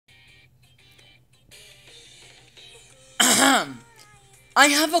I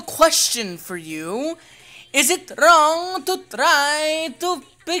have a question for you. Is it wrong to try to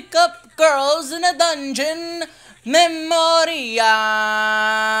pick up girls in a dungeon? Memoria.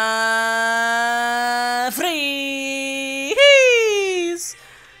 Freeze.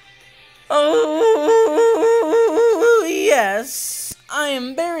 Oh, yes. I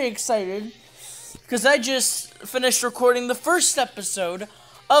am very excited because I just finished recording the first episode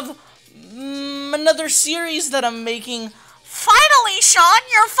of another series that I'm making. Finally, Sean,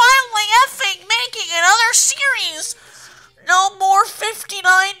 you're finally effing making another series. No more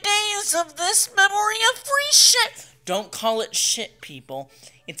 59 days of this Memoria Freese shit. Don't call it shit, people.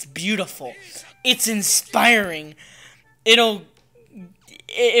 It's beautiful. It's inspiring. It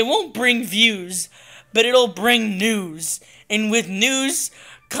won't bring views, but it'll bring news. And with news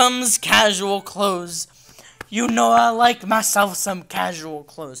comes casual clothes. You know I like myself some casual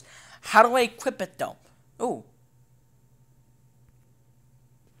clothes. How do I equip it, though? Oh.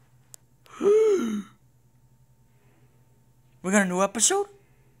 We got a new episode?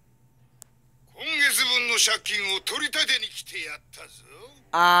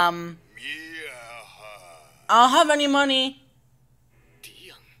 I don't have any money.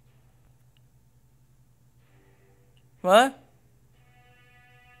 What?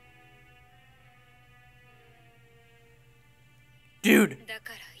 Dude.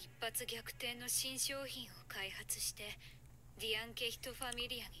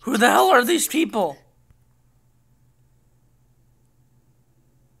 Who the hell are these people?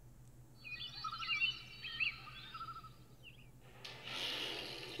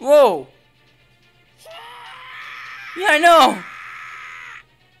 Whoa. Yeah, I know.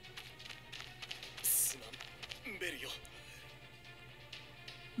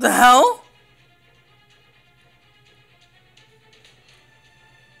 The hell?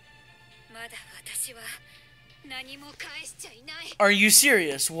 Are you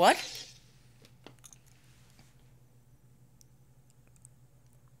serious? What?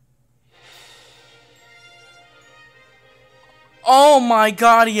 Oh my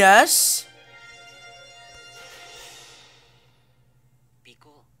god, yes.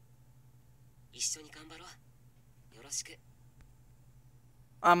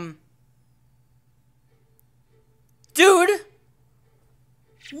 Dude?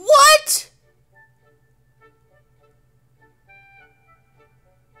 What?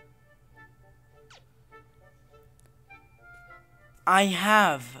 I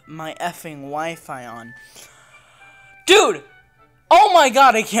have my effing Wi-Fi on. Dude! Oh my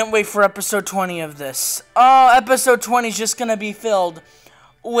god, I can't wait for episode 20 of this. Oh, episode 20 is just gonna be filled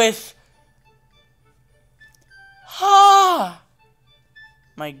with... Ah!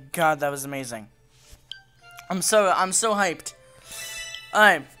 My god, that was amazing. I'm so hyped.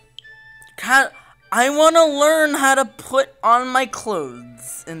 I want to learn how to put on my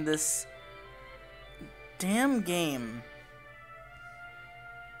clothes in this damn game.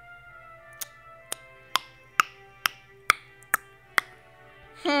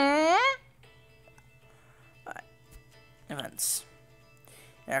 Events.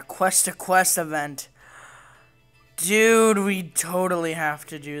 Yeah, quest to quest event. Dude, we totally have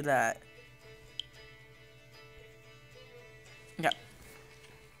to do that. Yeah.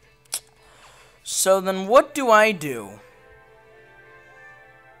 So then what do I do?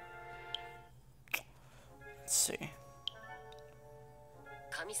 Let's see.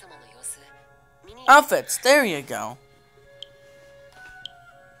 Outfits, there you go.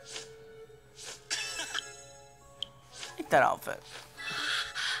 Take that outfit.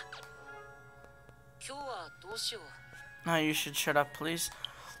 Now you should shut up, please.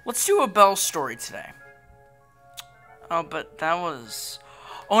 Let's do a Belle story today. Oh, but that was...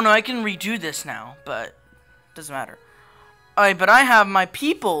 Oh no, I can redo this now, but doesn't matter. Alright, but I have my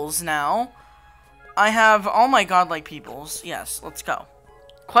peoples now. I have all my godlike peoples. Yes, let's go.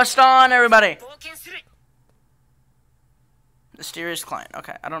 Quest on, everybody! Mysterious client.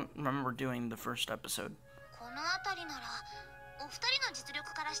 Okay, I don't remember doing the first episode.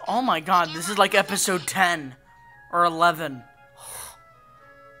 Oh my god, this is like episode 10 or 11.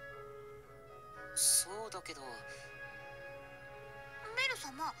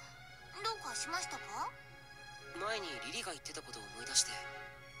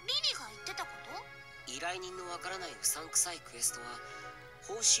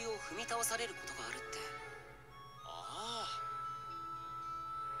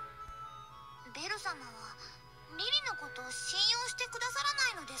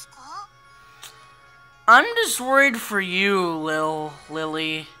 I'm just worried for you,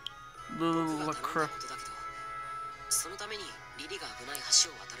 Lily.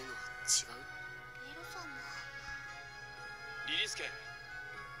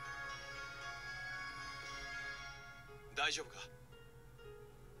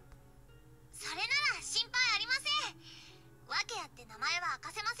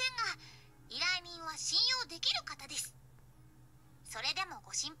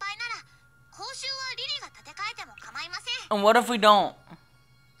 And what if we don't?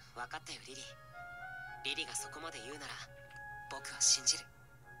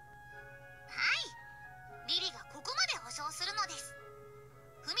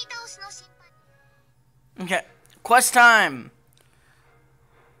 Okay, quest time.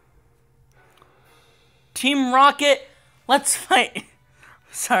 Team Rocket, let's fight.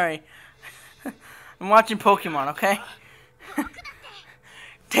 Sorry. I'm watching Pokemon, okay?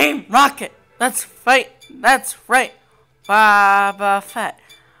 Team Rocket, let's fight. That's right. Baba Fett.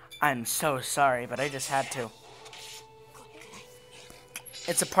 I'm so sorry, but I just had to.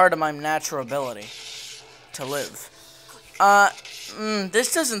 It's a part of my natural ability to live.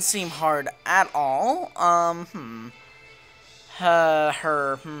 This doesn't seem hard at all.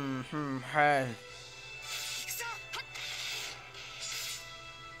 Her.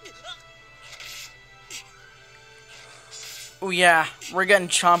 Oh yeah, we're getting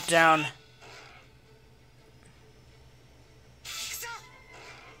chomped down.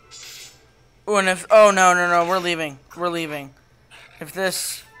 Oh, and if, oh no, we're leaving. We're leaving. If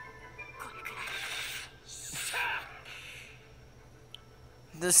this,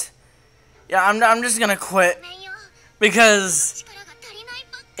 yeah, I'm just gonna quit because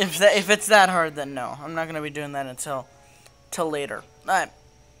if it's that hard, then no, I'm not gonna be doing that until later. All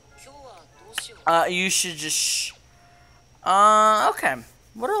right. You should just. Okay.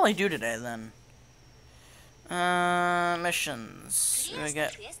 What will I do today then? Missions. I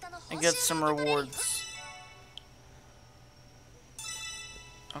get some rewards.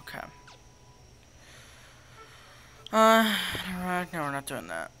 Okay. No, we're not doing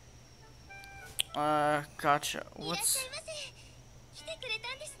that. Gotcha.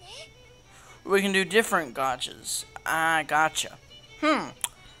 We can do different gotchas. Gotcha.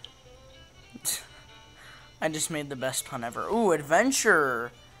 I just made the best pun ever. Ooh,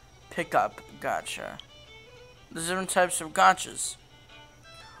 adventure pickup. Gotcha. There's different types of gotchas.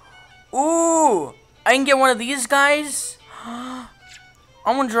 Ooh, I can get one of these guys. I'm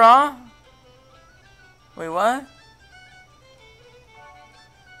gonna draw. Wait, what?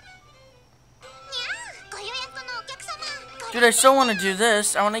 Dude, I still want to do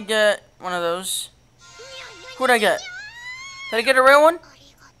this. I want to get one of those. Who'd I get? Did I get a rare one?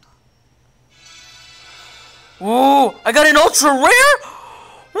 Ooh, I got an ultra rare?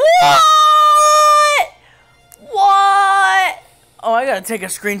 What? What? Oh, I gotta take a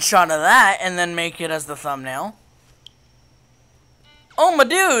screenshot of that and then make it as the thumbnail. Oh, my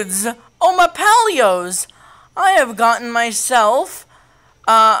dudes. Oh, my palios. I have gotten myself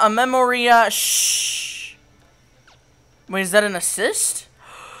a Memoria. Shh. Wait, is that an assist?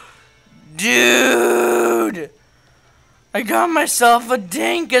 Dude. I got myself a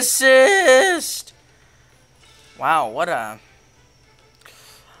dank assist. Wow, what a...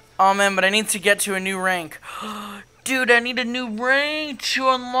 Oh man, but I need to get to a new rank. Dude, I need a new rank to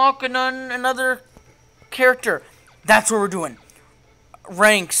unlock another character. That's what we're doing.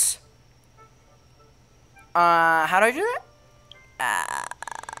 Ranks. How do I do that?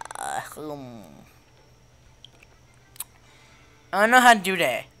 I don't know how to do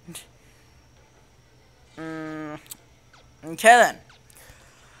that. Okay then.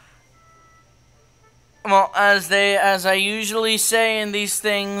 Well, as I usually say in these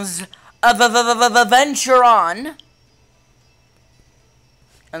things, venture on.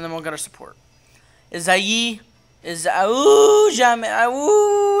 And then we'll get our support. Ayúdame.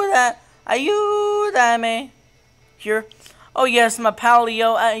 Here. Oh yes, my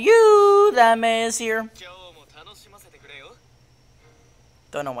palio ayúdame is here.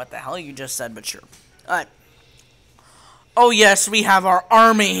 Don't know what the hell you just said, but sure. Alright. Oh yes, we have our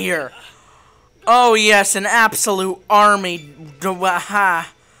army here. Oh yes, an absolute army.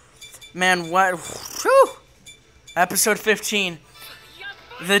 Man, what? Whew. Episode 15.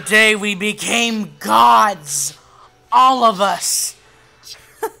 The day we became gods. All of us.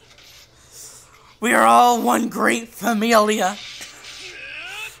 We are all one great familia.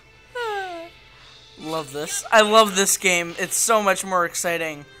 Love this. I love this game. It's so much more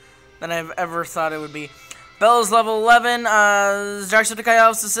exciting than I've ever thought it would be. Bella's level 11.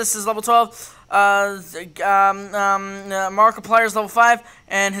 Jacksepticeye's assist is level 12. Markiplier's level 5.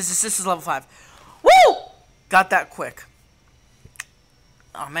 And his assist is level 5. Woo! Got that quick.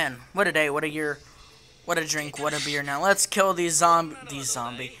 Oh man, what a day, what a year, what a drink, what a beer. Now let's kill these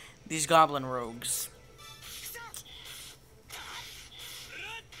goblin rogues.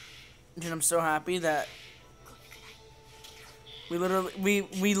 Dude, I'm so happy that we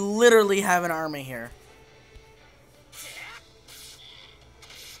literally have an army here.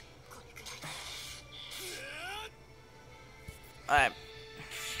 Alright.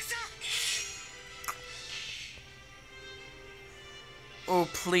 Oh,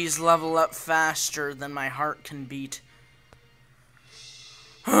 please level up faster than my heart can beat.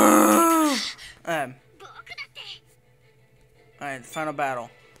 Alright, final battle.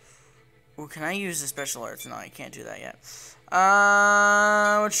 Oh, can I use the special arts? No, I can't do that yet.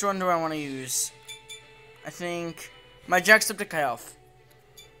 Which one do I want to use? I think my Jacksepticeye Elf.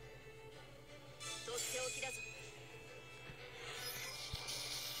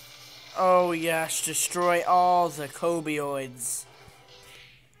 Oh yes, destroy all the Cobioids.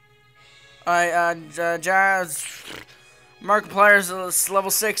 Alright, Jazz. Markiplier's is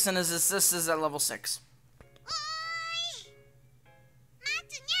level 6 and his assist is at level 6.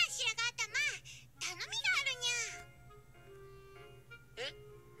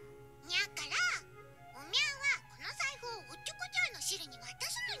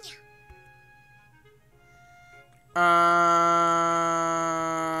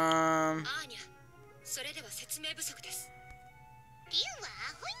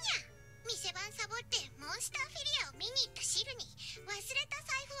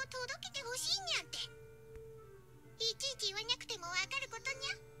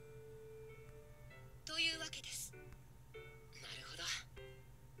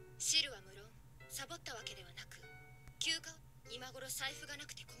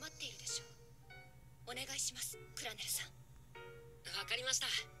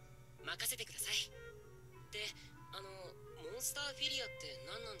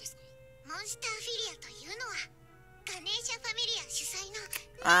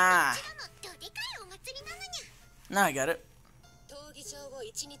 Ah. Now I got it. So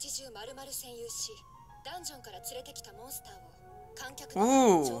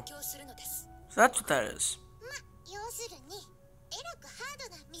ooh. So that's what that is.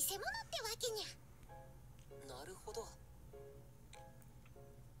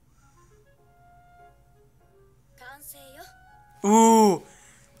 Ooh.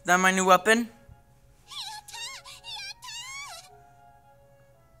 That my new weapon?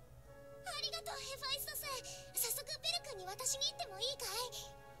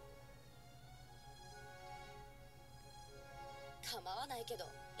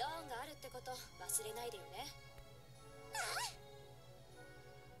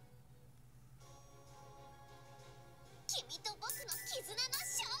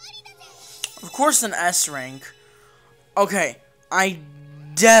 Of course an S rank. Okay, I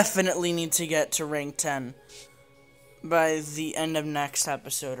definitely need to get to rank 10 by the end of next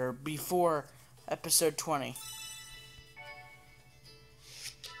episode or before episode 20.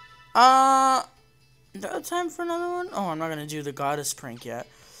 Do I have time for another one? Oh, I'm not gonna do the goddess prank yet.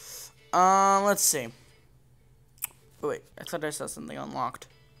 Let's see. Oh, wait, I thought I saw something unlocked.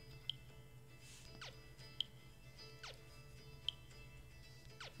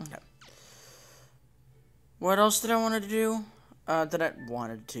 Okay. What else did I want to do? That I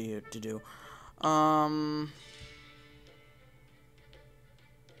wanted to do. What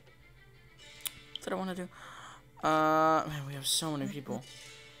did I want to do? Man, we have so many people.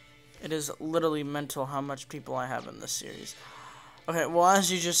 It is literally mental how much people I have in this series. Okay, well,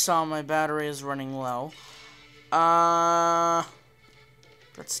 as you just saw, my battery is running low. That's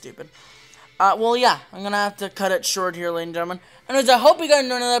stupid. Well, yeah, I'm gonna have to cut it short here, ladies and gentlemen. Anyways, I hope you guys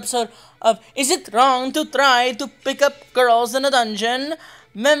enjoyed another episode of Is It Wrong to Try to Pick Up Girls in a Dungeon?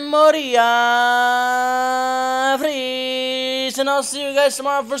 Memoria, Freese, and I'll see you guys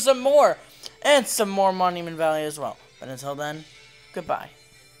tomorrow for some more. And some more Monument Valley as well. But until then, goodbye.